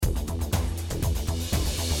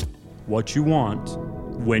what you want,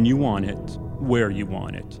 when you want it, where you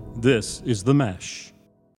want it. This is The Mesh.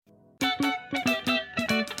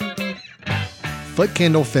 Foot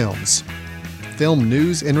Candle Films. Film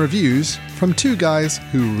news and reviews from two guys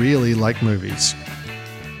who really like movies.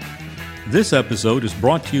 This episode is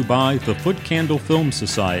brought to you by the Foot Candle Film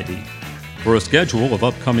Society. For a schedule of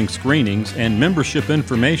upcoming screenings and membership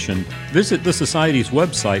information, visit the Society's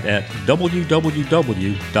website at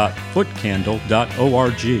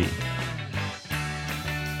www.footcandle.org.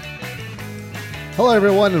 Hello,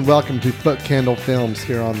 everyone, and welcome to Foot Candle Films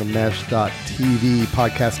here on the Mesh.tv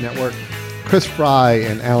podcast network. Chris Fry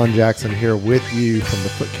and Alan Jackson here with you from the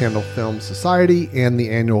Foot Candle Film Society and the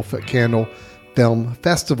annual Foot Candle Film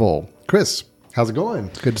Festival. Chris, how's it going?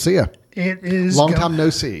 It's good to see you. It is long time no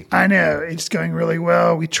see. I know. It's going really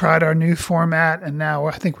well. We tried our new format, and now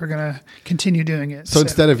I think we're going to continue doing it. So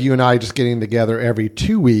instead of you and I just getting together every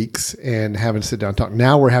 2 weeks and having to sit down and talk,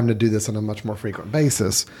 now we're having to do this on a much more frequent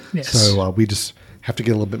basis. Yes. So we just have to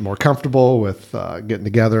get a little bit more comfortable with getting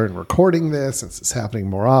together and recording this since it's happening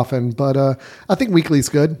more often. But I think weekly is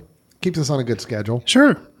good. Keeps us on a good schedule.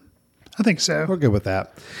 Sure. I think so. We're good with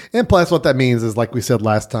that. And plus what that means is, like we said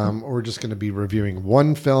last time, we're just going to be reviewing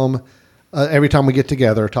one film every time we get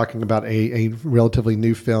together, talking about a relatively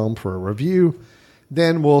new film for a review.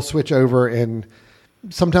 Then we'll switch over and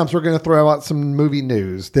sometimes we're going to throw out some movie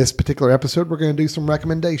news. This particular episode, we're going to do some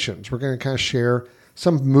recommendations. We're going to kind of share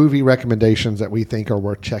some movie recommendations that we think are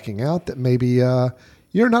worth checking out that maybe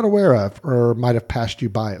you're not aware of or might have passed you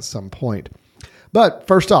by at some point. But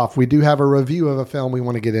first off, we do have a review of a film we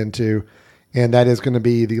want to get into, and that is going to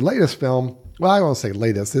be the latest film. Well, I won't say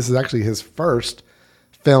latest. This is actually his first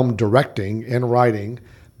film directing and writing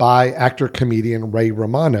by actor-comedian Ray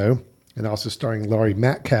Romano, and also starring Laurie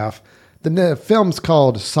Metcalf. The film's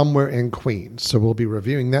called Somewhere in Queens. So we'll be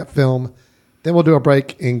reviewing that film. Then we'll do a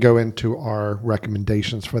break and go into our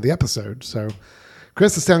recommendations for the episode. So,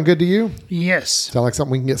 Chris, does that sound good to you? Yes. Sound like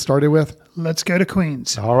something we can get started with? Let's go to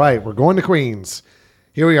Queens. All right, we're going to Queens.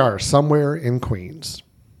 Here we are, Somewhere in Queens.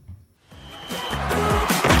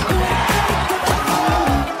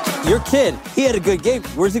 Your kid, he had a good gig.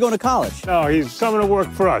 Where's he going to college? No, he's coming to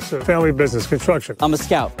work for us, a family business, construction. I'm a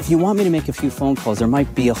scout. If you want me to make a few phone calls, there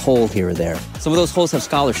might be a hole here or there. Some of those holes have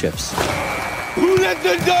scholarships. Who let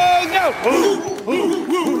the dog out?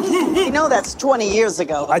 You know that's 20 years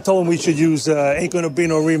ago. I told him we should use Ain't Gonna Be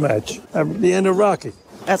No Rematch at the end of Rocky.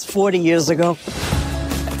 That's 40 years ago.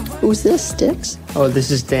 Who's this, Sticks? Oh,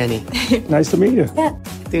 this is Danny. Nice to meet you. Yeah.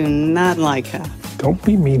 Do not like her. Don't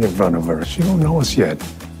be mean in front of her. She don't know us yet.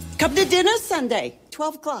 Come to dinner Sunday,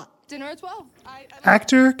 12 o'clock. Dinner at 12.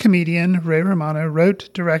 Actor, comedian Ray Romano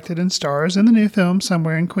wrote, directed, and stars in the new film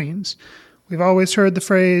Somewhere in Queens. We've always heard the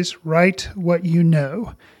phrase, write what you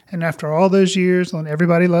know. And after all those years on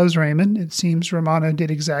Everybody Loves Raymond, it seems Romano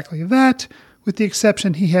did exactly that, with the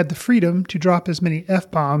exception he had the freedom to drop as many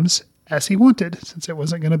F-bombs as he wanted, since it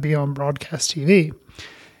wasn't going to be on broadcast TV.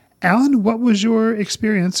 Alan, what was your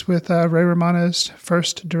experience with Ray Romano's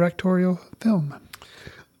first directorial film?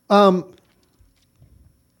 It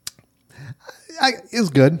was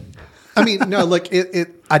good. I mean, no, look,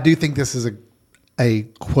 I do think this is a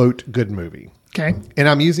quote good movie. Okay. And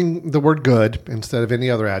I'm using the word good instead of any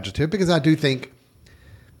other adjective because I think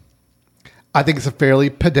it's a fairly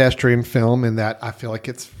pedestrian film in that I feel like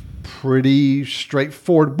it's pretty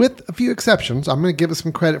straightforward with a few exceptions. I'm going to give it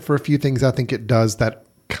some credit for a few things I think it does that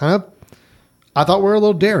kind of I thought were a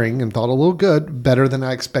little daring and thought a little good, better than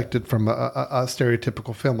I expected from a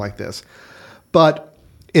stereotypical film like this. But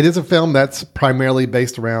it is a film that's primarily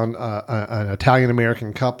based around an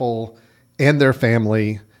Italian-American couple and their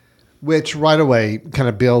family, which right away kind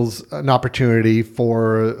of builds an opportunity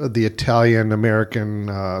for the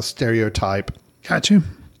Italian-American stereotype. Got you.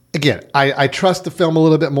 Again, I trust the film a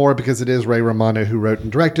little bit more because it is Ray Romano who wrote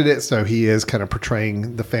and directed it, so he is kind of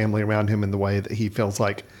portraying the family around him in the way that he feels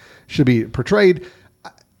like should be portrayed.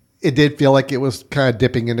 It did feel like it was kind of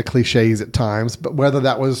dipping into cliches at times, but whether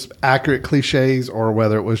that was accurate cliches or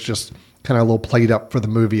whether it was just kind of a little played up for the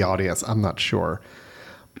movie audience, I'm not sure.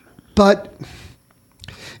 But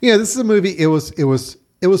yeah, this is a movie. It was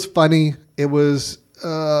funny. It was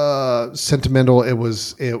sentimental. It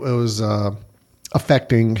was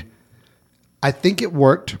affecting. I think it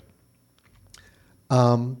worked,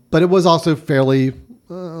 but it was also fairly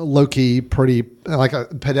low key, pretty like a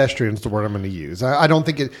pedestrian is the word I'm going to use. I don't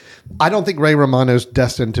think Ray Romano's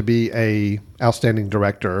destined to be a outstanding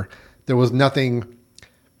director. There was nothing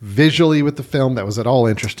visually with the film that was at all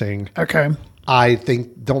interesting. Okay. I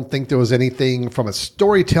don't think there was anything from a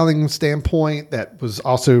storytelling standpoint that was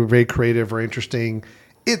also very creative or interesting.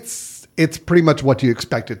 It's it's pretty much what you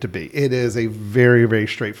expect it to be. It is a very, very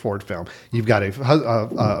straightforward film. You've got a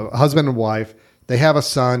husband and wife. They have a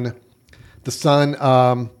son. The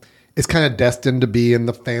son is kind of destined to be in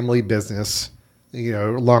the family business,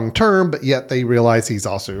 long term, but yet they realize he's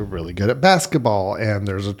also really good at basketball, and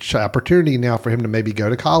there's an opportunity now for him to maybe go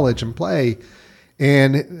to college and play.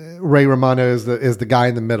 And Ray Romano is the guy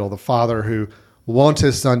in the middle, the father who wants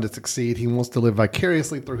his son to succeed. He wants to live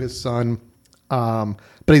vicariously through his son.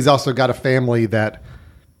 But he's also got a family that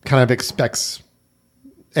kind of expects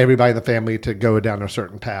everybody in the family to go down a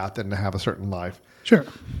certain path and to have a certain life. Sure.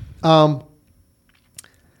 So,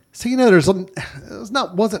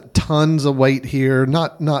 wasn't tons of weight here,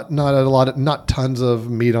 not tons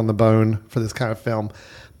of meat on the bone for this kind of film.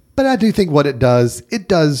 But I do think what it does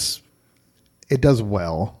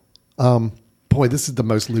well. Boy, this is the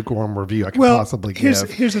most lukewarm review I can possibly give.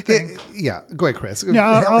 Here's the thing. Go ahead, Chris.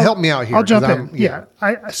 Yeah, help me out here. I'll jump in. Yeah.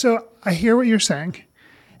 So I hear what you're saying.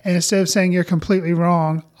 And instead of saying you're completely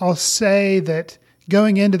wrong, I'll say that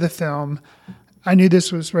going into the film, I knew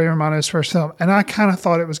this was Ray Romano's first film. And I kind of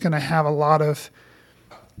thought it was going to have a lot of,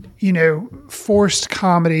 forced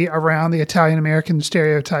comedy around the Italian-American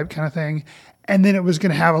stereotype kind of thing. And then it was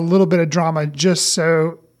going to have a little bit of drama just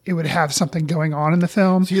so it would have something going on in the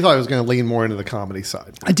film. So you thought it was going to lean more into the comedy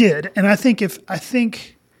side. I did. And I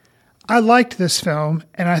think I liked this film,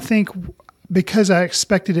 and I think because I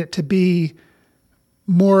expected it to be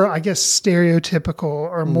more, I guess, stereotypical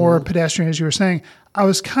or more pedestrian, as you were saying, I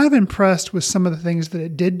was kind of impressed with some of the things that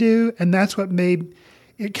it did do, and that's what made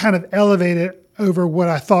it kind of elevate it over what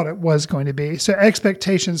I thought it was going to be. So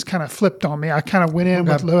expectations kind of flipped on me. I kind of went in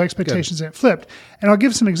with low expectations and it flipped. And I'll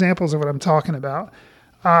give some examples of what I'm talking about.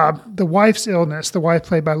 The wife's illness, the wife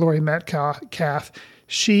played by Laurie Metcalf,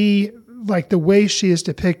 she, like the way she is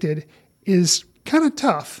depicted is kind of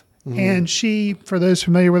tough. And she, for those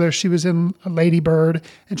familiar with her, she was in Lady Bird,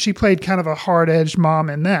 and she played kind of a hard-edged mom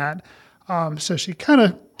in that. So she kind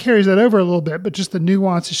of carries that over a little bit, but just the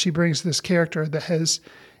nuances she brings to this character that is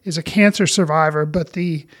a cancer survivor, but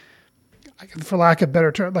for lack of a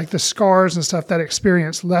better term, like the scars and stuff, that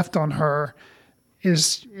experience left on her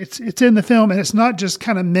it's in the film, and it's not just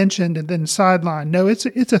kind of mentioned and then sidelined. No, it's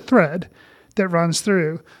a thread that runs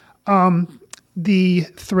through. The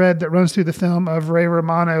thread that runs through the film of Ray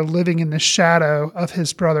Romano living in the shadow of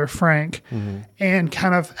his brother Frank, and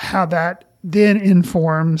kind of how that then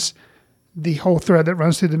informs the whole thread that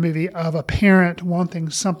runs through the movie of a parent wanting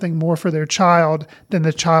something more for their child than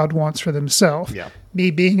the child wants for themselves. Yeah.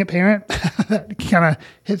 Me being a parent, that kind of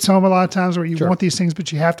hits home a lot of times where you want these things,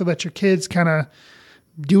 but you have to let your kids kind of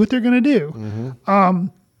do what they're going to do.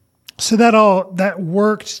 So that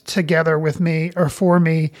worked together with me or for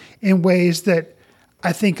me in ways that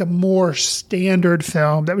I think a more standard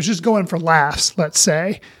film that was just going for laughs, let's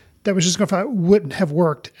say, that was just going for wouldn't have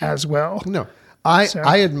worked as well. No.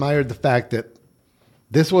 I admired the fact that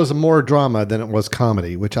this was more drama than it was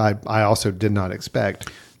comedy, which I also did not expect.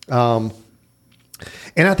 And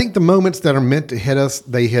I think the moments that are meant to hit us,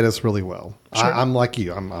 they hit us really well. Sure. I'm like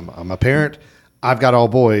you. I'm a parent. I've got all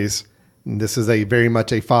boys. This is very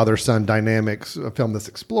much a father-son dynamics film that's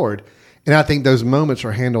explored. And I think those moments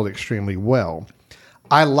are handled extremely well.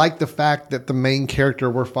 I like the fact that the main character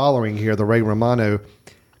we're following here, the Ray Romano,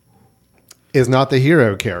 is not the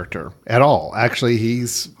hero character at all. Actually,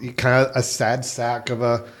 he's kind of a sad sack of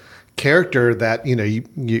a character that,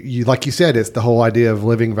 you like you said, it's the whole idea of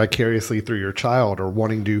living vicariously through your child, or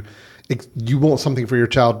you want something for your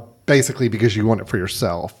child basically because you want it for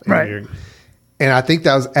yourself. Right. And I think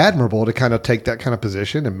that was admirable to kind of take that kind of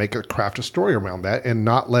position and craft a story around that and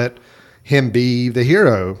not let him be the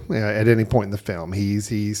hero at any point in the film.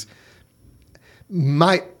 The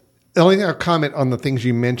only thing I'll comment on the things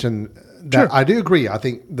you mentioned that I do agree. I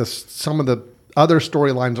think some of the other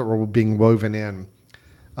storylines that were being woven in,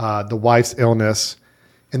 the wife's illness,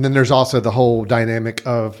 and then there's also the whole dynamic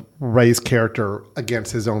of Ray's character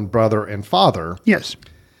against his own brother and father. Yes.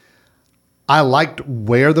 I liked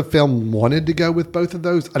where the film wanted to go with both of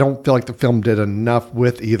those. I don't feel like the film did enough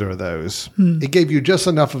with either of those. It gave you just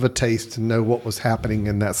enough of a taste to know what was happening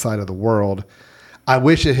in that side of the world. I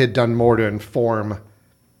wish it had done more to inform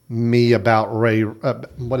me about Ray.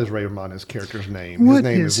 What is Ray Romano's character's name? His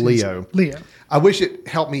name is Leo. Leo. I wish it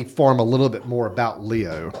helped me form a little bit more about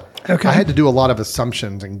Leo. Okay. I had to do a lot of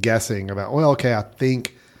assumptions and guessing about,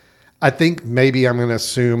 I think maybe I'm going to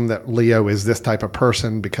assume that Leo is this type of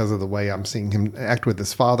person because of the way I'm seeing him act with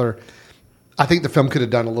his father. I think the film could have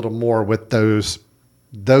done a little more with those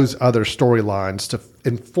other storylines to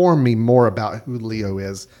inform me more about who Leo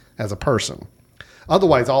is as a person.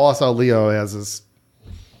 Otherwise, all I saw Leo as is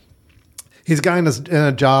he's a guy in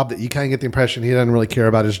a job that you kind of get the impression he doesn't really care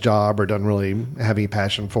about his job or doesn't really have any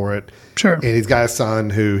passion for it. Sure. And he's got a son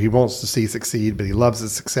who he wants to see succeed, but he loves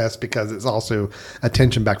his success because it's also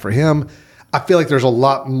attention back for him. I feel like there's a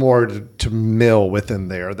lot more to mill within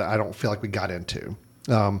there that I don't feel like we got into.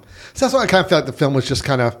 So that's why I kind of feel like the film was just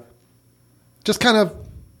kind of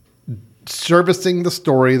servicing the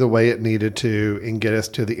story the way it needed to and get us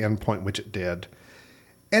to the end point, which it did.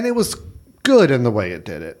 And it was good in the way it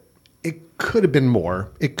did it. It could have been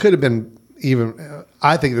more. It could have been even,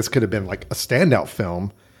 I think this could have been like a standout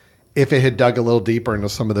film if it had dug a little deeper into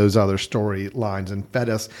some of those other storylines and fed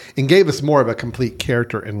us and gave us more of a complete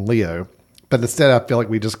character in Leo. But instead, I feel like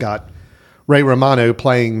we just got Ray Romano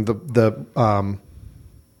playing the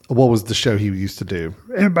what was the show he used to do?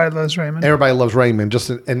 Everybody Loves Raymond. Everybody Loves Raymond, just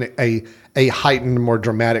a heightened, more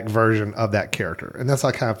dramatic version of that character. And that's how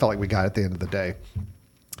I kind of felt like we got at the end of the day.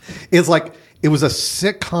 It's like it was a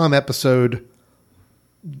sitcom episode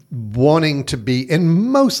wanting to be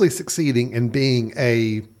and mostly succeeding in being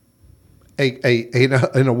an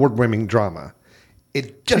award-winning drama.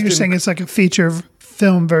 It just so you're saying it's like a feature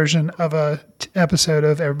film version of a episode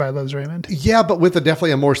of Everybody Loves Raymond. Yeah, but with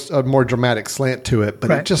definitely a more dramatic slant to it. But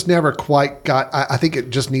It just never quite got. I think it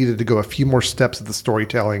just needed to go a few more steps of the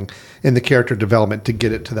storytelling and the character development to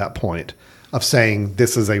get it to that point of saying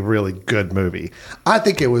this is a really good movie. I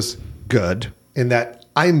think it was good in that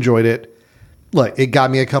I enjoyed it. Look, it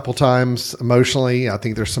got me a couple times emotionally. I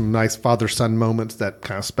think there's some nice father-son moments that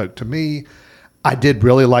kind of spoke to me. I did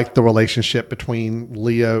really like the relationship between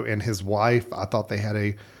Leo and his wife. I thought they had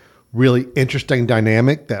a really interesting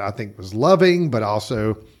dynamic that I think was loving, but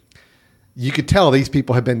also you could tell these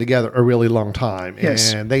people have been together a really long time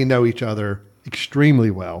and they know each other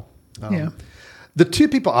extremely well. The two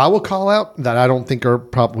people I will call out that I don't think are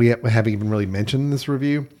probably haven't even really mentioned in this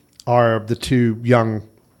review are the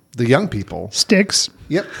young people. Sticks.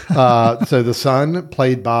 Yep. So the son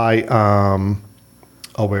played by,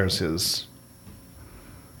 where's his?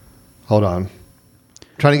 Hold on.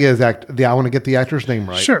 Trying to get his I want to get the actor's name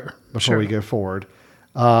right. Sure. Before we go forward.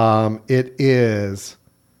 It is,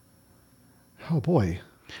 oh boy.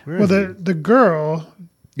 Where is the girl.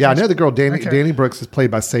 Yeah, I know the girl. Danny Brooks is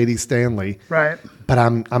played by Sadie Stanley. Right. But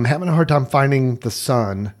I'm having a hard time finding the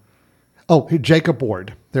son. Oh, Jacob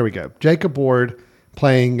Ward. There we go. Jacob Ward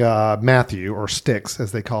playing Matthew, or Sticks,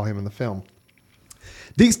 as they call him in the film.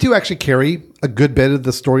 These two actually carry a good bit of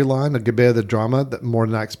the storyline, a good bit of the drama, that more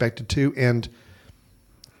than I expected to. And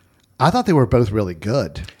I thought they were both really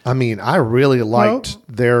good. I mean, I really liked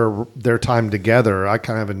their time together. I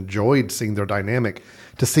kind of enjoyed seeing their dynamic.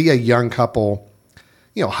 To see a young couple,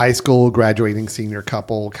 high school graduating senior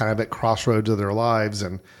couple, kind of at crossroads of their lives.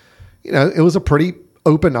 And, it was a pretty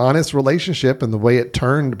open, honest relationship. And the way it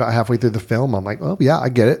turned about halfway through the film, I'm like, well, yeah, I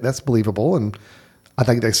get it. That's believable. And I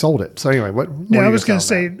think they sold it. So anyway, what I was going to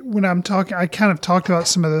say, when I'm talking, I kind of talked about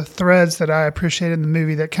some of the threads that I appreciated in the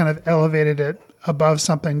movie that kind of elevated it above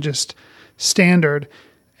something just standard.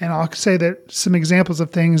 And I'll say that some examples of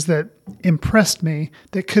things that impressed me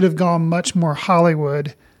that could have gone much more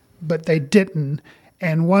Hollywood, but they didn't.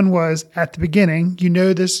 And one was at the beginning,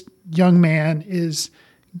 this young man is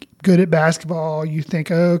good at basketball. You think,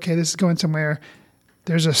 oh, okay, this is going somewhere.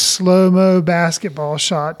 There's a slow-mo basketball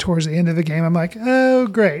shot towards the end of the game. I'm like, oh,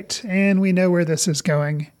 great. And we know where this is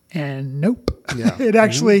going. And nope. Yeah. It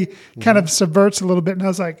actually kind of subverts a little bit. And I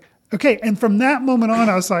was like, okay. And from that moment on,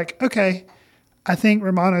 I was like, okay, I think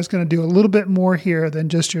Romano's going to do a little bit more here than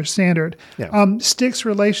just your standard. Yeah. Stick's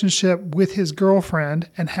relationship with his girlfriend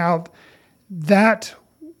and how that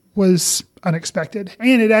was unexpected.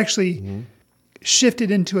 And it actually shifted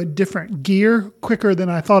into a different gear quicker than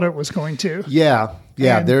I thought it was going to. Yeah.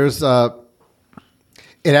 Yeah. And there's, it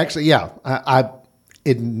actually, I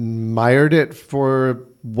admired it for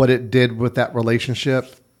what it did with that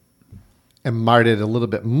relationship. Admired it a little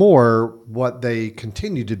bit more what they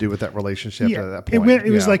continued to do with that relationship at that point.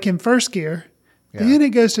 It was like in first gear, then it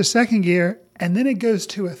goes to second gear, and then it goes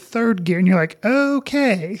to a third gear, and you're like,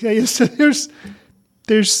 okay. So there's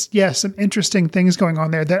some interesting things going on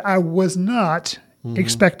there that I was not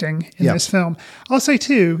expecting in this film. I'll say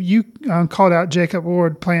too, you called out Jacob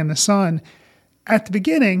Ward playing the son. At the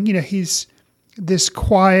beginning, he's this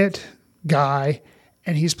quiet guy,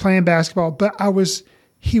 and he's playing basketball, but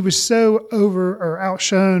he was so over or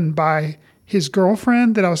outshone by his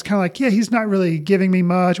girlfriend that I was kind of like, he's not really giving me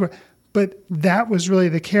much. But that was really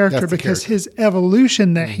the character because his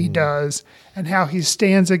evolution that he does and how he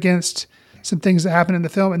stands against some things that happen in the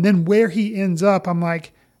film. And then where he ends up, I'm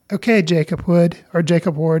like, okay, Jacob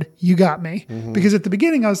Ward, you got me. Because at the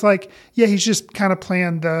beginning I was like, yeah, he's just kind of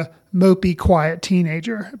playing the mopey, quiet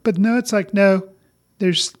teenager. But no, it's like, no,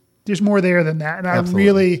 there's more there than that. And Absolutely. I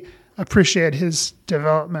really appreciate his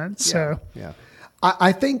development. Yeah. So Yeah.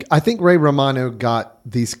 I think Ray Romano got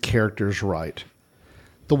these characters right.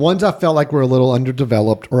 The ones I felt like were a little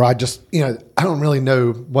underdeveloped, or I just, I don't really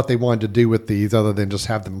know what they wanted to do with these other than just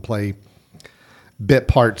have them play bit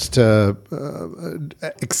parts to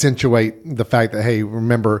accentuate the fact that, hey,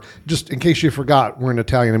 remember, just in case you forgot, we're an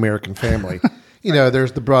Italian-American family.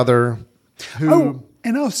 There's the brother who... Oh,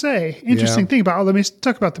 and I'll say, interesting thing about, let me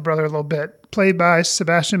talk about the brother a little bit. Played by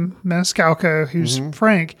Sebastian Maniscalco, who's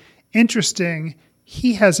Frank. Interesting.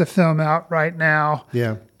 He has a film out right now.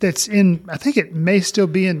 Yeah. That's in, I think it may still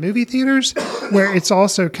be in movie theaters, where it's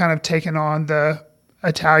also kind of taken on the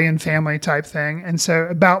Italian family type thing. And so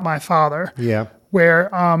About My Father. Yeah. Where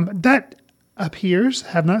that appears,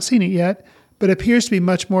 have not seen it yet, but appears to be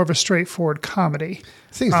much more of a straightforward comedy.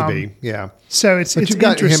 Seems to be, yeah. So it's you've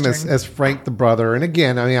got him interesting. as Frank the brother, and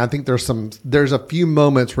again, I think there's a few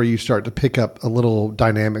moments where you start to pick up a little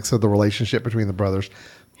dynamics of the relationship between the brothers.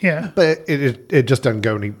 Yeah, but it just doesn't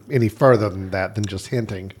go any further than that, than just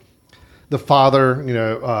hinting. The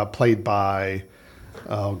father, played by,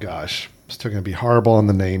 oh gosh, I'm still going to be horrible on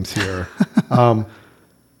the names here.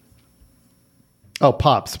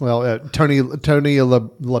 Pops. Well, Tony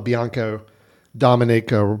LaBianco,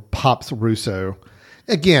 Dominic Pops Russo.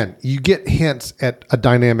 Again, you get hints at a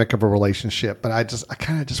dynamic of a relationship, but I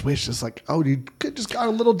kind of just wish it's like, oh, you could just go a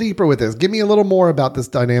little deeper with this. Give me a little more about this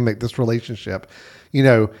dynamic, this relationship.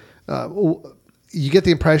 You get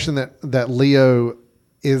the impression that Leo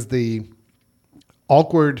is the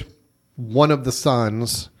awkward one of the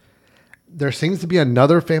sons. There seems to be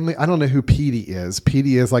another family. I don't know who Petey is.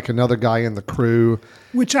 Petey is like another guy in the crew.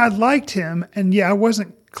 Which I liked him. And yeah, I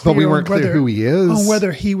wasn't clear. But we weren't clear who he is. On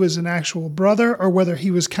whether he was an actual brother or whether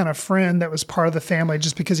he was kind of friend that was part of the family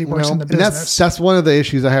just because he works in the business. That's one of the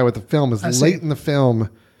issues I had with the film is late in the film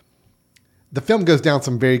goes down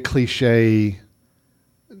some very cliche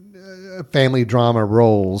family drama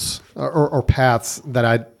roles or paths that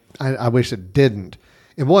I wish it didn't.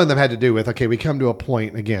 And one of them had to do with, okay, we come to a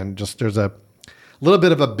point, again, just there's a little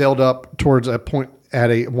bit of a build up towards a point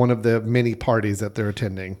at one of the many parties that they're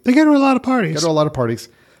attending. They go to a lot of parties.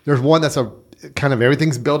 There's one that's a kind of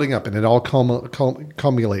everything's building up and it all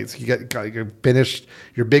culminates. You finished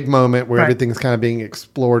your big moment where everything's kind of being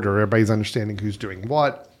explored or everybody's understanding who's doing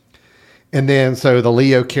what. And then so the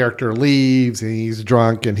Leo character leaves and he's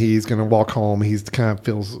drunk and he's going to walk home. He's kind of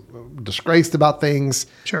feels disgraced about things.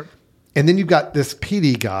 Sure. And then you've got this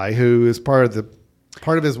PD guy who is part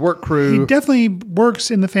of his work crew. He definitely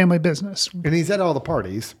works in the family business. And he's at all the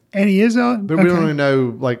parties. And he is out. But we don't really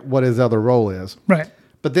know like what his other role is. Right.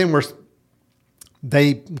 But then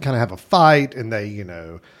they kind of have a fight and they,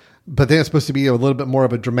 but then it's supposed to be a little bit more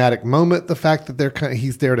of a dramatic moment. The fact that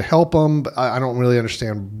he's there to help them. But I don't really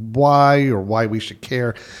understand why or why we should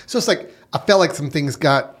care. So it's like, I felt like some things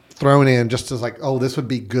got thrown in just as like, oh, this would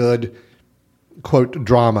be good, quote,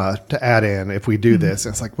 drama to add in if we do this.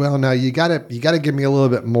 And it's like, well, no, you gotta give me a little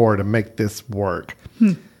bit more to make this work.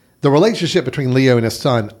 The relationship between Leo and his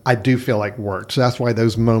son, I do feel like worked. So that's why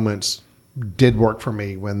those moments did work for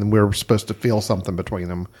me when we were supposed to feel something between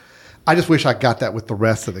them. I just wish I got that with the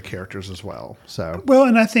rest of the characters as well. So well,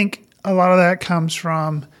 and I think a lot of that comes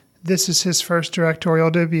from this is his first directorial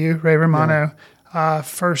debut, Ray Romano,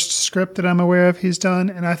 first script that I'm aware of he's done,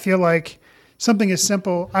 and I feel like something as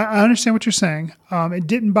simple. I understand what you're saying. It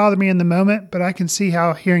didn't bother me in the moment, but I can see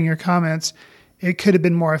how, hearing your comments, it could have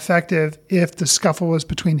been more effective if the scuffle was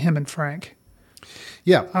between him and Frank.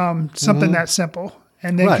 Yeah, something that simple.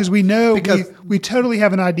 And then because we know we totally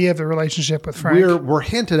have an idea of the relationship with Frank. We're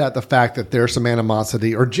hinted at the fact that there's some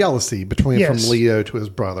animosity or jealousy from Leo to his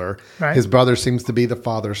brother. Right. His brother seems to be the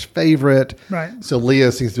father's favorite. Right. So Leo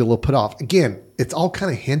seems to be a little put off. Again, it's all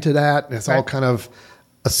kind of hinted at and it's all kind of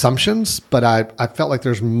assumptions, but I felt like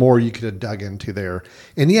there's more you could have dug into there.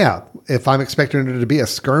 And yeah, if I'm expecting it to be a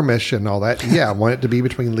skirmish and all that, I want it to be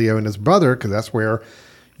between Leo and his brother because that's where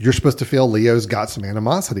you're supposed to feel Leo's got some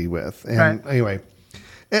animosity with. And anyway,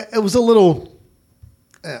 it was a little,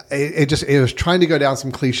 it was trying to go down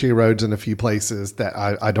some cliche roads in a few places that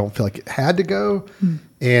I don't feel like it had to go.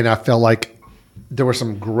 And I felt like there were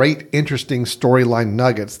some great, interesting storyline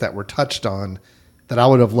nuggets that were touched on that I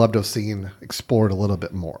would have loved to have seen explored a little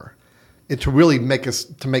bit more. To really make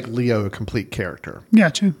Leo a complete character.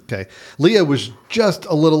 Gotcha. Okay. Leo was just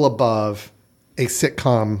a little above a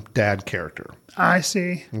sitcom dad character. I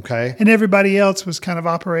see. Okay. And everybody else was kind of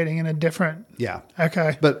operating in a different. Yeah.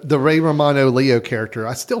 Okay. But the Ray Romano Leo character,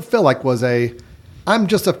 I still feel like I'm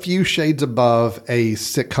just a few shades above a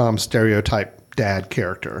sitcom stereotype dad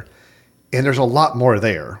character. And there's a lot more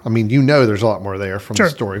there. I mean, there's a lot more there from the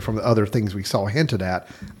story, from the other things we saw hinted at.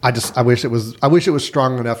 I wish it was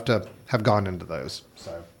strong enough to have gone into those.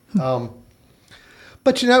 So,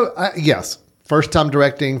 but yes, first time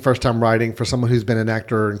directing, first time writing for someone who's been an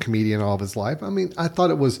actor and comedian all of his life. I mean, I thought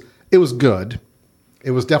it was good.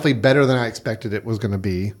 It was definitely better than I expected it was going to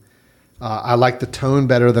be. I like the tone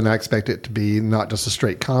better than I expected it to be, not just a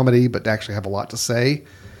straight comedy, but to actually have a lot to say.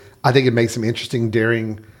 I think it makes some interesting,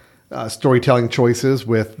 daring storytelling choices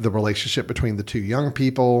with the relationship between the two young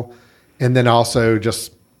people. And then also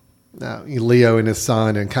just Leo and his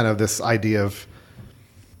son and kind of this idea of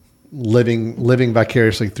living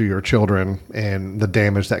vicariously through your children and the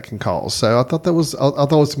damage that can cause. So I thought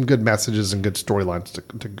was some good messages and good storylines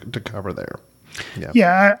to cover there.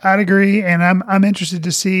 Yeah, I'd agree. And I'm interested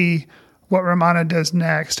to see what Romano does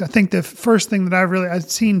next. I think the first thing that I'd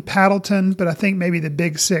seen Paddleton, but I think maybe The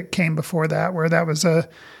Big Sick came before that, where that was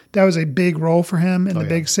a big role for him in The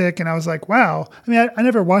Big Sick. And I was like, wow. I mean, I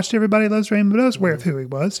never watched Everybody Loves Raymond, but I was aware of who he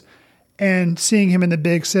was. And seeing him in The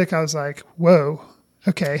Big Sick, I was like, whoa,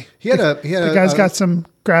 okay. The guy's got some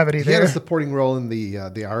gravity there. He had a supporting role in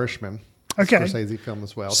the Irishman. Okay. Scorsese film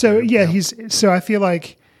as well. So so I feel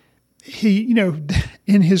like he,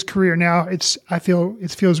 in his career now, it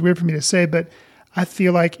feels weird for me to say, but I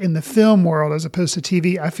feel like in the film world, as opposed to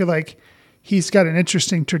TV, I feel like he's got an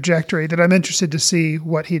interesting trajectory that I'm interested to see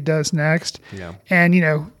what he does next. Yeah. And,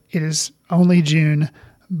 it is only June,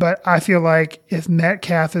 but I feel like if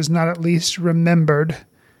Metcalf is not at least remembered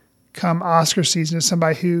come Oscar season as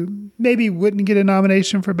somebody who maybe wouldn't get a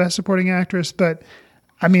nomination for Best Supporting Actress, but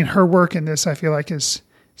I mean, her work in this, I feel like is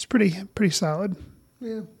pretty solid.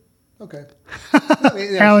 Yeah. Okay.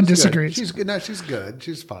 Alan disagrees. She's good. No, she's good.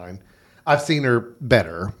 She's fine. I've seen her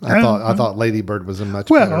better. I thought Lady Bird was a much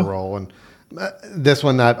better role, and this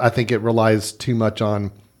one I think it relies too much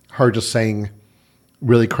on her just saying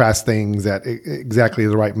really crass things at exactly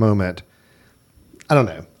the right moment. I don't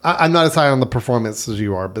know. I'm not as high on the performance as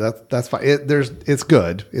you are, but that's fine. It's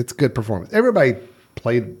good. It's good performance. Everybody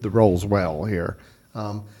played the roles well here.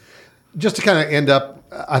 Just to kind of end up,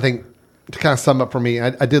 I think. To kind of sum up for me,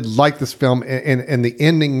 I did like this film, and the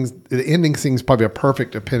ending scene is probably a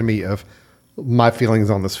perfect epitome of my feelings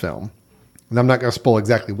on this film. And I'm not going to spoil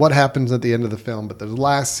exactly what happens at the end of the film, but the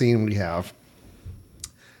last scene we have,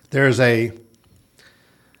 there's a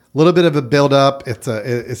little bit of a build-up.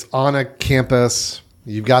 It's on a campus.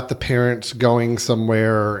 You've got the parents going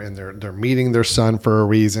somewhere, and they're meeting their son for a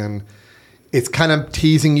reason. It's kind of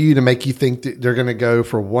teasing you to make you think that they're going to go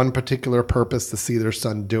for one particular purpose to see their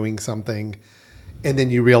son doing something. And then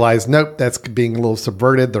you realize, nope, that's being a little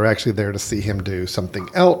subverted. They're actually there to see him do something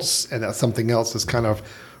else. And that something else is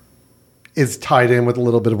tied in with a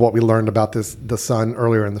little bit of what we learned about the son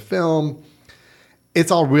earlier in the film.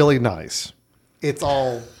 It's all really nice. It's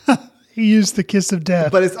all... He used the kiss of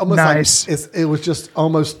death. But it's almost nice. It was just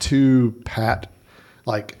almost too pat,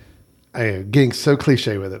 like... getting so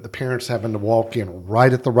cliche with it. The parents having to walk in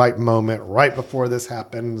right at the right moment, right before this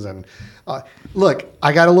happens. And look,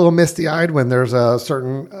 I got a little misty-eyed when there's a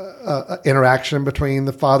certain interaction between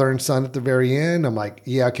the father and son at the very end. I'm like,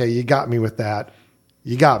 yeah, okay, you got me with that.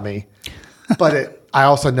 You got me. But I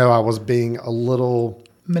also know I was being a little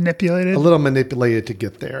manipulated to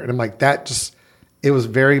get there. And I'm like, it was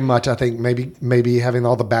very much, I think, maybe having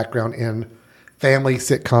all the background in family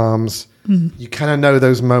sitcoms. Mm-hmm. You kind of know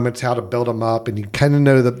those moments, how to build them up, and you kind of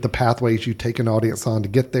know the pathways you take an audience on to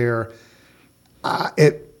get there.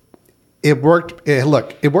 It worked.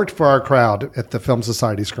 It worked for our crowd at the Film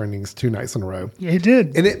Society screenings 2 nights in a row. Yeah, it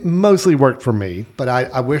did, and it mostly worked for me. But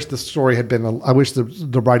I wish the story had been. I wish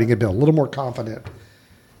the writing had been a little more confident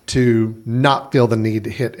to not feel the need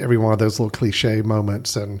to hit every one of those little cliche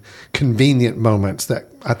moments and convenient moments that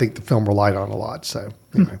I think the film relied on a lot. So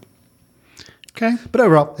anyway. Okay. But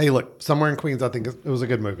overall, hey, look, Somewhere in Queens, I think it was a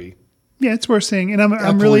good movie. Yeah, it's worth seeing. And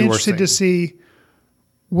I'm really interested to see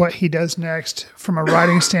what he does next from a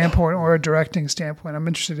writing standpoint or a directing standpoint. I'm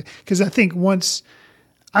interested because I think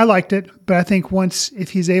I liked it, but I think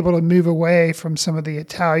if he's able to move away from some of the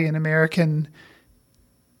Italian American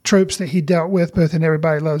tropes that he dealt with both in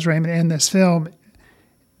Everybody Loves Raymond and this film,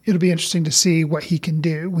 it'll be interesting to see what he can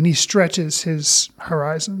do when he stretches his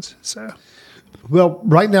horizons. So... Well,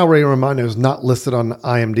 right now, Ray Romano is not listed on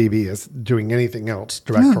IMDb as doing anything else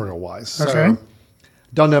directorial-wise. So, okay.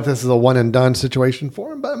 Don't know if this is a one-and-done situation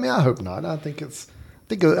for him, but I mean, I hope not. I think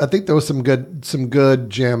I think there was some good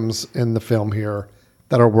gems in the film here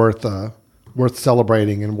that are worth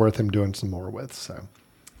celebrating and worth him doing some more with. So,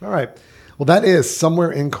 all right. Well, that is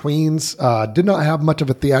Somewhere in Queens. Did not have much of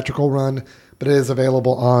a theatrical run, but it is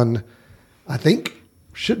available on, I think,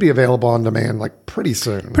 should be available on demand like pretty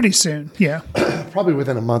soon. Pretty soon, yeah. Probably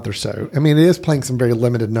within a month or so. I mean, it is playing some very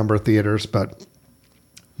limited number of theaters, but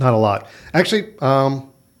not a lot. Actually,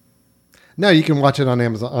 no, you can watch it on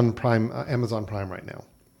Amazon Prime right now.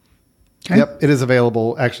 Okay. Yep, it is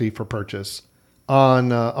available actually for purchase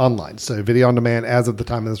on online. So video on demand as of the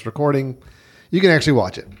time of this recording, you can actually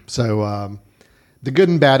watch it. So the good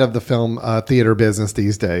and bad of the film theater business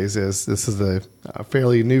these days is this is a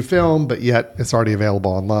fairly new film, but yet it's already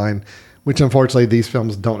available online, which unfortunately these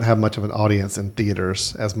films don't have much of an audience in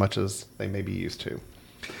theaters as much as they may be used to.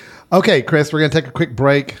 Okay, Chris, we're going to take a quick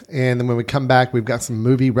break, and then when we come back, we've got some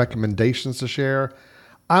movie recommendations to share.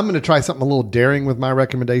 I'm going to try something a little daring with my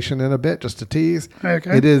recommendation in a bit, just to tease.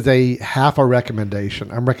 Okay. It is a half a recommendation.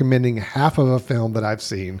 I'm recommending half of a film that I've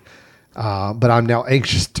seen, but I'm now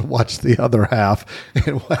anxious to watch the other half,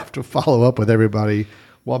 and we'll have to follow up with everybody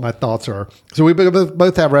what my thoughts are. So we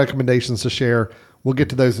both have recommendations to share. We'll get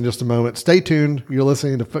to those in just a moment. Stay tuned. You're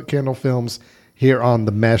listening to Foot Candle Films here on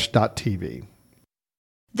themesh.tv.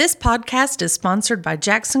 This podcast is sponsored by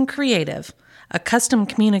Jackson Creative, a custom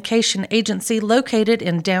communication agency located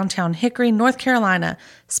in downtown Hickory, North Carolina,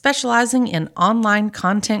 specializing in online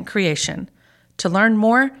content creation. To learn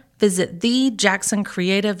more, visit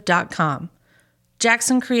thejacksoncreative.com.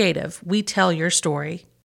 Jackson Creative, we tell your story.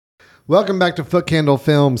 Welcome back to Foot Candle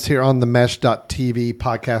Films here on the Mesh.tv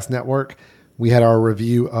podcast network. We had our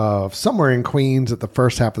review of Somewhere in Queens at the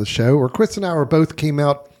first half of the show, where Chris and I both came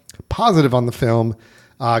out positive on the film.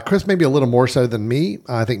 Chris maybe a little more so than me.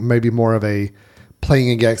 I think maybe more of a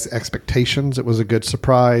playing against expectations. It was a good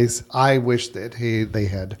surprise. I wish that they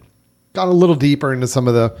had gone a little deeper into some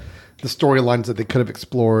of the storylines that they could have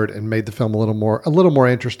explored and made the film a little more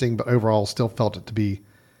interesting, but overall still felt it to be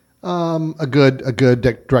a good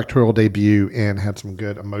directorial debut and had some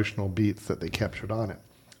good emotional beats that they captured on it.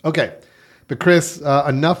 Okay, but Chris,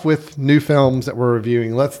 enough with new films that we're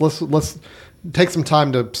reviewing. Let's take some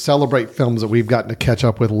time to celebrate films that we've gotten to catch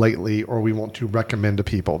up with lately or we want to recommend to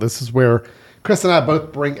people. This is where Chris and I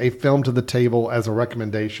both bring a film to the table as a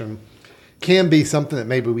recommendation. Can be something that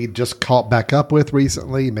maybe we just caught back up with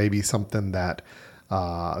recently, maybe something that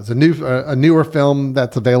is a newer film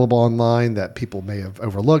that's available online that people may have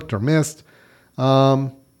overlooked or missed,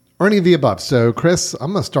 or any of the above. So, Chris,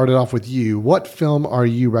 I'm going to start it off with you. What film are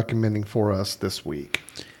you recommending for us this week?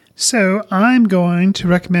 So I'm going to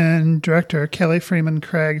recommend director Kelly Freeman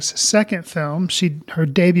Craig's second film. Her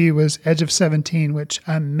debut was Edge of 17, which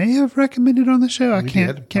I may have recommended on the show. I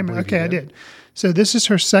can't remember. Okay, I did. So this is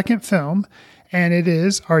her second film, and it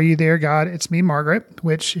is Are You There, God? It's Me, Margaret,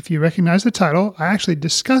 which, if you recognize the title, I actually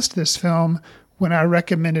discussed this film when I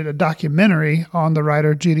recommended a documentary on the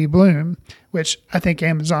writer Judy Blume, which I think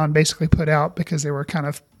Amazon basically put out because they were kind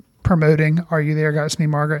of promoting Are You There, God? It's Me,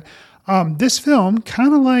 Margaret. This film,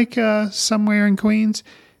 kind of like Somewhere in Queens,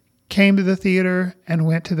 came to the theater and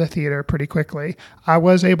went to the theater pretty quickly. I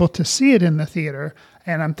was able to see it in the theater,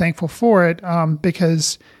 and I'm thankful for it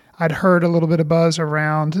because I'd heard a little bit of buzz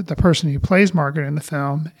around the person who plays Margaret in the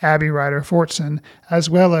film, Abby Ryder Fortson, as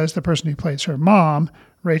well as the person who plays her mom,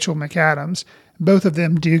 Rachel McAdams. Both of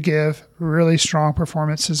them do give really strong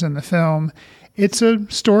performances in the film. It's a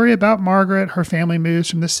story about Margaret. Her family moves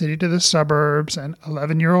from the city to the suburbs, and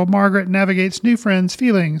 11-year-old Margaret navigates new friends'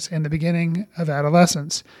 feelings in the beginning of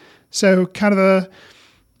adolescence. So kind of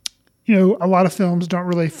a lot of films don't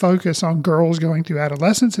really focus on girls going through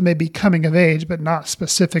adolescence and maybe coming of age, but not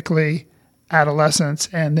specifically adolescence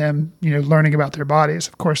and them, learning about their bodies.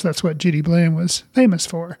 Of course, that's what Judy Blume was famous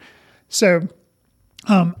for. So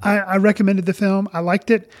I recommended the film. I liked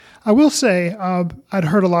it. I will say I'd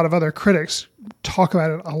heard a lot of other critics talk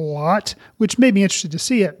about it a lot, which made me interested to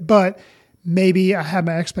see it, but maybe I had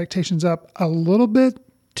my expectations up a little bit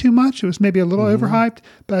too much. It was maybe a little overhyped,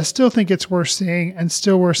 but I still think it's worth seeing and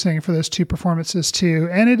still worth seeing for those two performances too.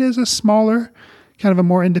 And it is a smaller, kind of a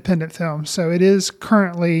more independent film. So it is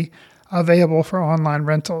currently available for online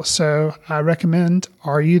rental. So I recommend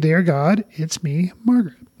Are You There, God? It's Me,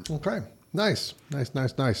 Margaret. Okay. Nice.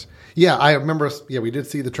 Yeah, I remember. Yeah, we did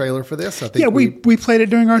see the trailer for this. I think we played it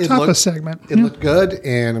during our Tapas segment. It looked good,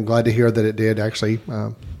 and I'm glad to hear that it did actually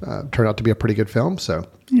turn out to be a pretty good film. So,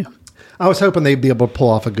 yeah, I was hoping they'd be able to pull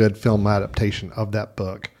off a good film adaptation of that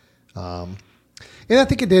book. And I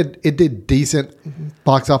think it did. It did decent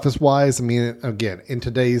box office wise. I mean, again, in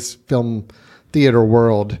today's film theater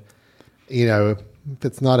world, if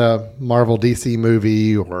it's not a Marvel DC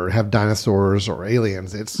movie or have dinosaurs or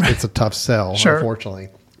aliens, it's a tough sell, Sure. unfortunately.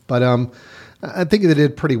 But I think they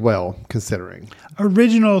did pretty well considering.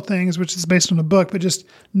 Original things, which is based on a book, but just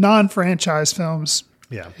non-franchise films.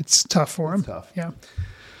 Yeah. It's tough for them. tough. Yeah.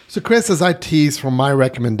 So, Chris, as I tease for my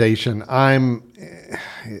recommendation,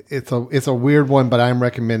 it's a weird one, but I'm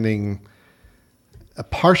recommending a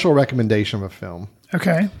partial recommendation of a film.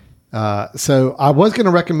 Okay. So I was going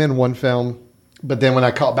to recommend one film, but then when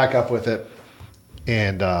I caught back up with it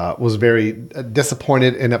and was very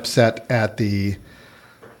disappointed and upset at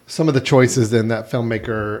some of the choices that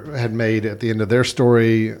filmmaker had made at the end of their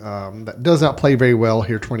story that does not play very well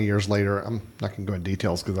here 20 years later. I'm not going to go into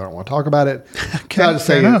details because I don't want to talk about it. Okay, I'll just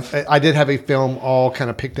say enough. I did have a film all kind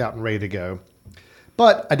of picked out and ready to go,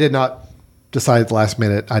 but I did not decide at the last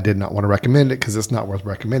minute I did not want to recommend it because it's not worth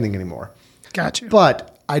recommending anymore. Got you.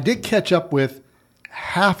 But I did catch up with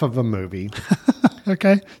half of a movie.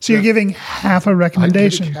 Okay. So you're giving half a I'm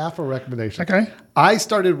recommendation. giving half a recommendation. Okay. I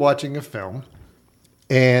started watching a film,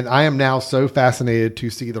 and I am now so fascinated to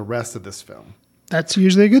see the rest of this film. That's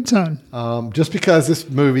usually a good sign. Just because this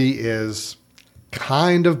movie is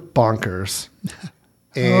kind of bonkers.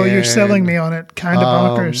 Oh, you're selling me on it. Kind of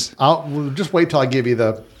bonkers. We'll just wait till I give you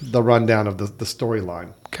the rundown of the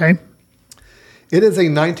storyline. Okay. It is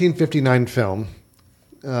a 1959 film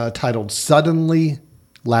titled Suddenly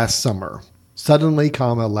Last Summer. Suddenly,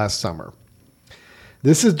 Last Summer.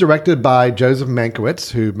 This is directed by Joseph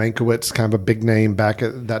Mankiewicz, Mankiewicz, kind of a big name back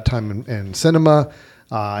at that time in cinema.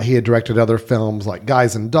 He had directed other films like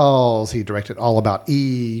Guys and Dolls. He directed All About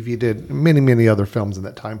Eve. He did many, many other films in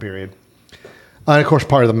that time period. And of course,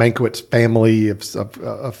 part of the Mankiewicz family of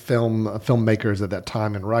filmmakers at that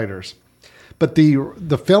time and writers. But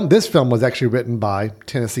this film was actually written by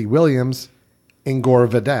Tennessee Williams and Gore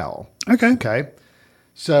Vidal. Okay. Okay.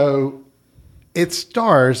 So it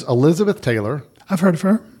stars Elizabeth Taylor, I've heard of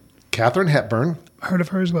her. Katharine Hepburn, Heard of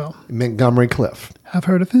her as well. Montgomery Clift. I've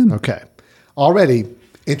heard of him. Okay. Already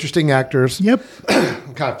interesting actors. Yep.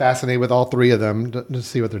 I'm kind of fascinated with all three of them to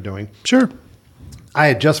see what they're doing. Sure. I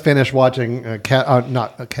had just finished watching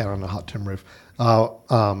not A Cat on a Hot Tin Roof.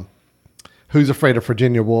 Who's Afraid of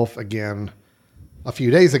Virginia Woolf again a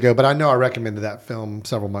few days ago, but I know I recommended that film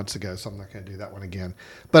several months ago, so I'm not going to do that one again.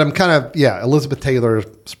 But I'm kind of, Elizabeth Taylor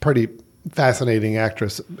is a pretty fascinating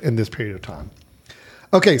actress in this period of time.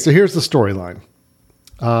 Okay, so here's the storyline.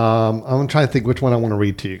 I'm trying to think which one I want to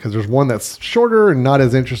read to you because there's one that's shorter and not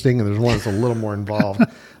as interesting, and there's one that's a little more involved,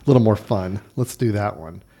 a little more fun. Let's do that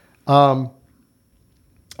one.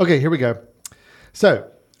 Okay, here we go.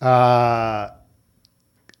 So,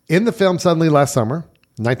 in the film Suddenly Last Summer,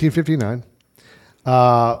 1959,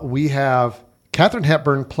 we have Katharine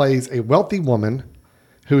Hepburn plays a wealthy woman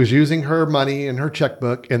who is using her money in her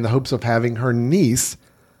checkbook in the hopes of having her niece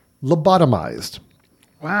lobotomized.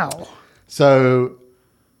 Wow. So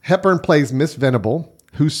Hepburn plays Miss Venable,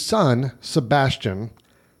 whose son, Sebastian,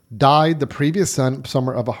 died the previous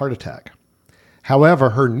summer of a heart attack.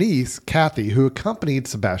 However, her niece, Kathy, who accompanied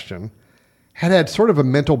Sebastian, had sort of a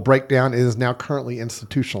mental breakdown and is now currently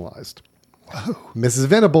institutionalized. Whoa. Mrs.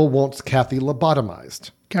 Venable wants Kathy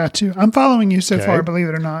lobotomized. Got you. I'm following you so Okay. far, believe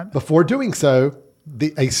it or not. Before doing so,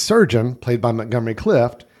 a surgeon, played by Montgomery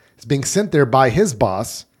Clift, is being sent there by his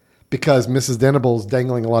boss because Mrs. Venable's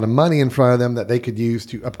dangling a lot of money in front of them that they could use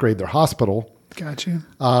to upgrade their hospital. Got you.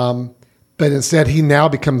 But instead, he now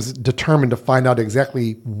becomes determined to find out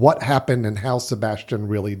exactly what happened and how Sebastian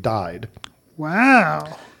really died.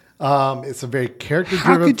 Wow. It's a very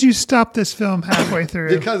character-driven. How could you stop this film halfway through?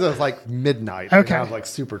 Because it was like midnight. Okay. And I was like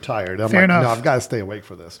super tired. I'm Fair like, enough. no, I've got to stay awake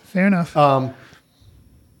for this. Fair enough.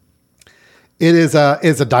 It is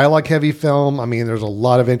a dialogue-heavy film. I mean, there's a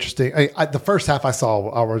lot of interesting. The first half I saw,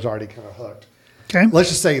 I was already kind of hooked. Okay. Let's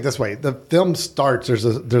just say it this way: the film starts.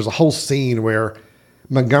 There's a whole scene where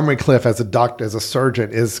Montgomery Clift, as a doctor, as a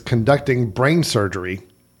surgeon, is conducting brain surgery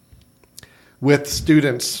with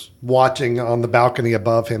students watching on the balcony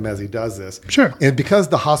above him as he does this. Sure. And because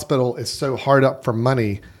the hospital is so hard up for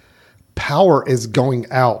money, power is going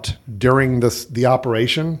out during the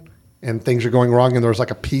operation. And things are going wrong, and there's like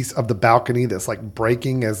a piece of the balcony that's like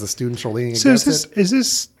breaking as the students are leaning against it. Is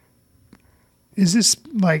this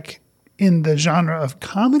like in the genre of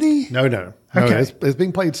comedy? No. Okay. It's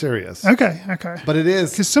being played serious. Okay. But it is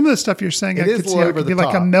Because some of the stuff you're saying, I It is could a see little how it over could be the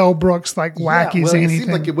like a top. Mel Brooks, like wacky It zany seems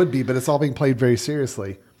thing. like it would be, but it's all being played very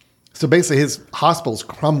seriously. So basically his hospital's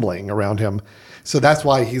crumbling around him. So that's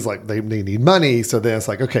why he's like, they need money. So then it's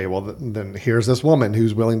like, okay, well, then here's this woman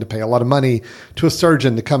who's willing to pay a lot of money to a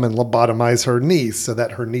surgeon to come and lobotomize her niece so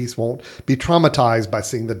that her niece won't be traumatized by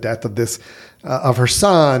seeing the death of of her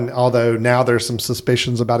son. Although now there's some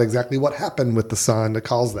suspicions about exactly what happened with the son to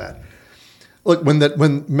cause that. Look,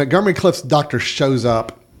 when Montgomery Clift's doctor shows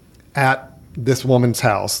up at this woman's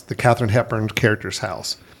house, the Katharine Hepburn character's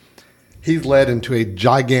house, he's led into a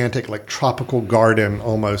gigantic, like tropical garden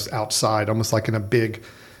almost outside, almost like in a big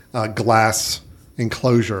glass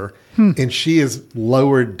enclosure. And she is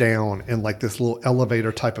lowered down in like this little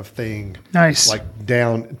elevator type of thing. Nice. Like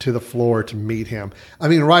down to the floor to meet him. I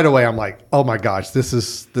mean, right away, I'm like, oh my gosh, this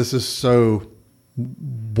is so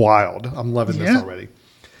wild. I'm loving this already.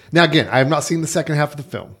 Now, again, I have not seen the second half of the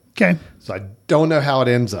film. Okay. So I don't know how it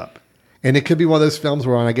ends up. And it could be one of those films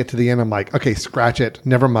where when I get to the end, I'm like, okay, scratch it.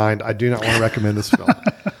 Never mind. I do not want to recommend this film.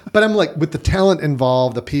 But I'm like, with the talent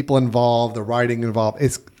involved, the people involved, the writing involved,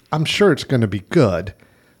 I'm sure it's going to be good.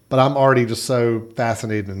 But I'm already just so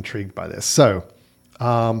fascinated and intrigued by this. So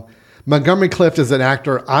Montgomery Clift is an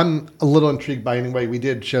actor I'm a little intrigued by anyway. We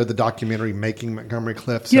did show the documentary Making Montgomery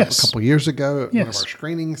Clift a couple of years ago at one of our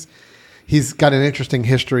screenings. He's got an interesting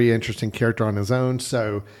history, interesting character on his own.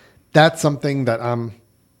 So that's something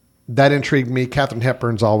that intrigued me. Katharine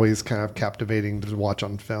Hepburn's always kind of captivating to watch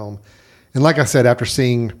on film. And like I said, after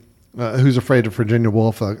seeing Who's Afraid of Virginia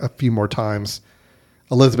Woolf a few more times,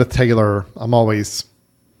 Elizabeth Taylor, I'm always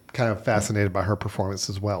kind of fascinated by her performance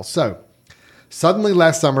as well. So Suddenly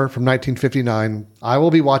Last Summer from 1959, I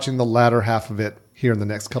will be watching the latter half of it here in the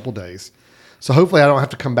next couple days. So hopefully I don't have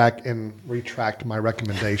to come back and retract my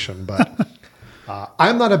recommendation. But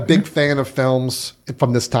I'm not a big fan of films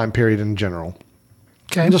from this time period in general.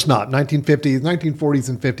 Okay. I'm just not. 1950s, 1940s,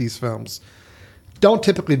 and 50s films don't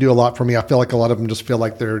typically do a lot for me. I feel like a lot of them just feel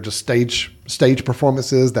like they're just stage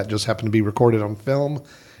performances that just happen to be recorded on film.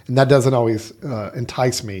 And that doesn't always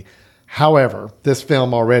entice me. However, this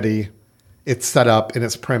film already, its setup and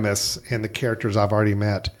its premise and the characters I've already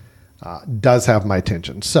met does have my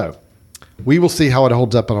attention. So we will see how it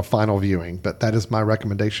holds up on a final viewing. But that is my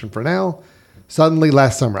recommendation for now. Suddenly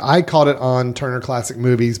Last Summer. I caught it on Turner Classic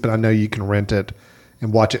Movies, but I know you can rent it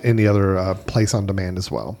and watch it any other place on demand as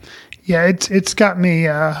well. Yeah, it's got me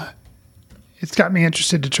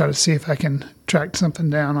interested to try to see if I can track something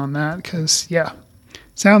down on that because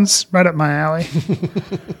sounds right up my alley.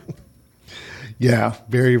 Yeah,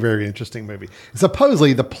 very, very interesting movie.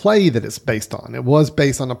 Supposedly the play that it's based on, it was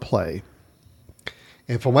based on a play.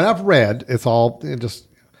 And from what I've read, it's all just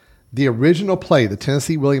the original play, the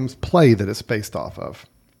Tennessee Williams play that it's based off of.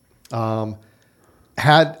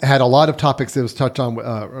 Had a lot of topics that was touched on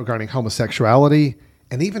regarding homosexuality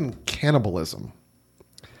and even cannibalism.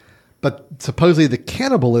 But supposedly the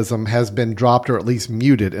cannibalism has been dropped or at least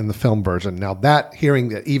muted in the film version. Now that, hearing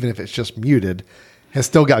that even if it's just muted, has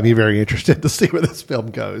still got me very interested to see where this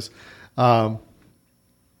film goes.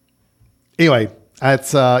 Anyway,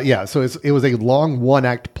 so it was a long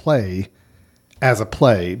one-act play as a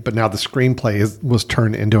play, but now the screenplay was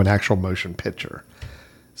turned into an actual motion picture.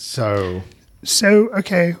 So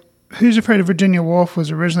okay, Who's Afraid of Virginia Woolf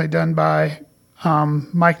was originally done by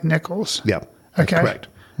Mike Nichols. Yeah, okay, correct.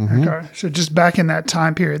 Mm-hmm. Okay, so just back in that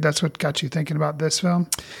time period, that's what got you thinking about this film.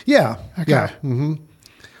 Yeah, okay. Yeah. Mm-hmm.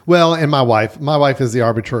 Well, and my wife is the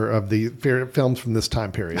arbiter of the films from this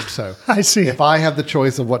time period. So I see. If I have the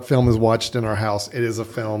choice of what film is watched in our house, it is a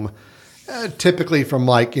film typically from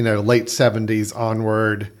late 70s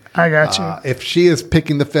onward. I got you. If she is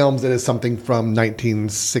picking the films, it is something from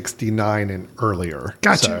 1969 and earlier.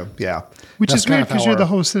 Gotcha. So, yeah. Which is great because you're the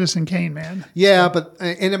whole Citizen Kane man. Yeah,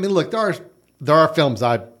 and I mean, look, there are films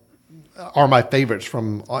are my favorites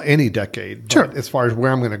from any decade. But sure. As far as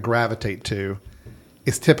where I'm going to gravitate to,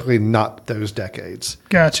 it's typically not those decades.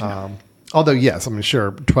 Gotcha. Although, yes, I'm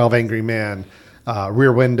sure 12 Angry Men,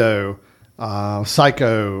 Rear Window,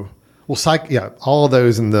 Psycho. Well, all of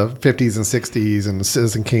those in the 50s and 60s and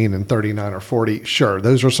Citizen Kane in 39 or 40. Sure,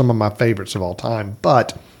 those are some of my favorites of all time.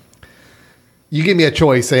 But you give me a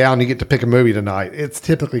choice, say, Alan, you get to pick a movie tonight. It's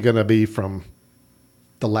typically going to be from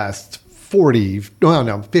the last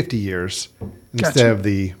 50 years instead of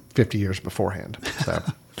the 50 years beforehand. So.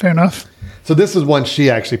 Fair enough. So this is one she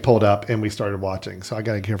actually pulled up and we started watching. So I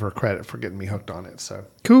got to give her credit for getting me hooked on it. So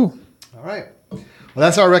cool. All right. Well,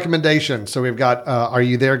 that's our recommendation. So we've got Are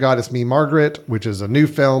You There, God? It's Me, Margaret, which is a new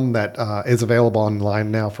film that is available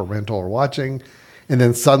online now for rental or watching. And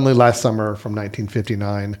then Suddenly Last Summer from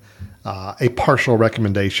 1959, a partial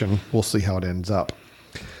recommendation. We'll see how it ends up.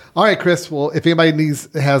 All right, Chris. Well, if anybody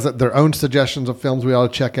has their own suggestions of films we ought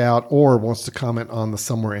to check out, or wants to comment on the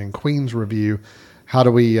Somewhere in Queens review, how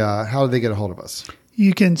do they get a hold of us?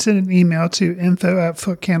 You can send an email to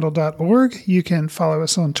info@footcandle.org. You can follow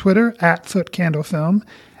us on Twitter @footcandlefilm.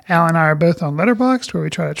 Al and I are both on Letterboxd, where we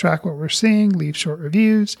try to track what we're seeing, leave short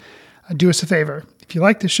reviews. Do us a favor. If you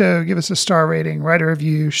like the show, give us a star rating, write a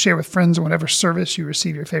review, share with friends on whatever service you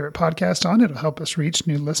receive your favorite podcast on. It'll help us reach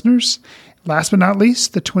new listeners. Last but not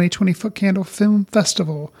least, the 2020 Foot Candle Film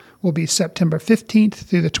Festival will be September 15th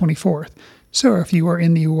through the 24th. So if you are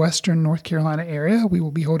in the Western North Carolina area, we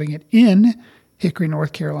will be holding it in Hickory,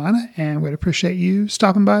 North Carolina, and we'd appreciate you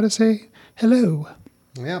stopping by to say hello.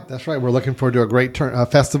 Yeah, that's right. We're looking forward to a great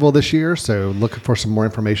festival this year, so looking for some more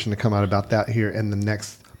information to come out about that here in the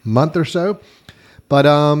next month or so. But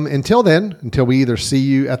until then, until we either see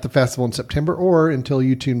you at the festival in September or until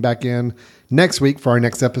you tune back in next week for our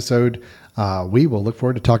next episode, we will look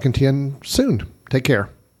forward to talking to you soon. Take care.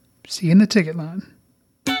 See you in the ticket line.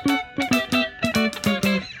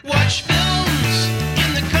 Watch films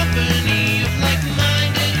in the company of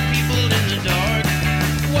like-minded people in the dark.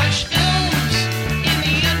 Watch films in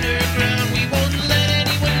the underground. We won't let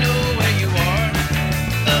anyone know where you are.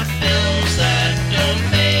 The films that don't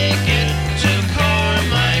make it to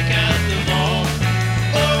Carmike at the mall,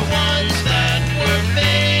 or ones that were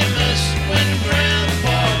famous when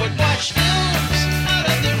Grandpa would watch films out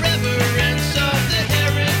of the reverence of the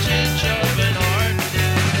heritage of an art.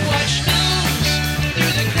 Watch films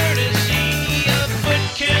through the courtesy of Foot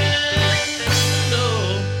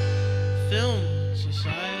Candle Film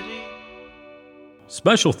Society.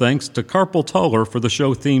 Special thanks to Carpal Tuller for the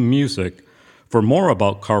show theme music. For more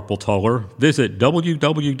about Carpal Tuller, visit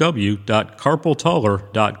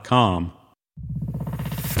www.carpaltuller.com.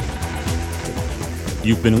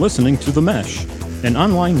 You've been listening to The Mesh, an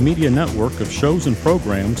online media network of shows and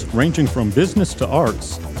programs ranging from business to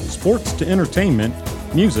arts, sports to entertainment,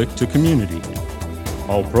 music to community.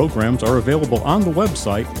 All programs are available on the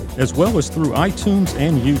website as well as through iTunes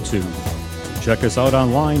and YouTube. Check us out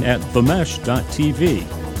online at themesh.tv.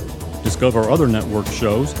 Discover other network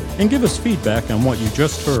shows and give us feedback on what you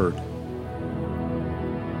just heard.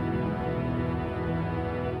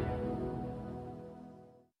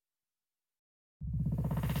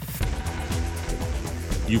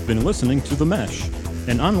 You've been listening to The Mesh,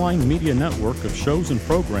 an online media network of shows and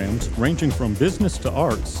programs ranging from business to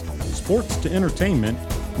arts, sports to entertainment,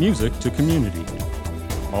 music to community.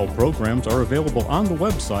 All programs are available on the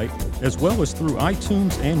website as well as through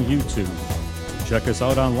iTunes and YouTube. Check us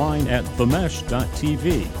out online at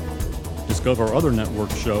themesh.tv. Discover other network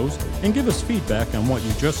shows and give us feedback on what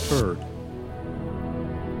you just heard.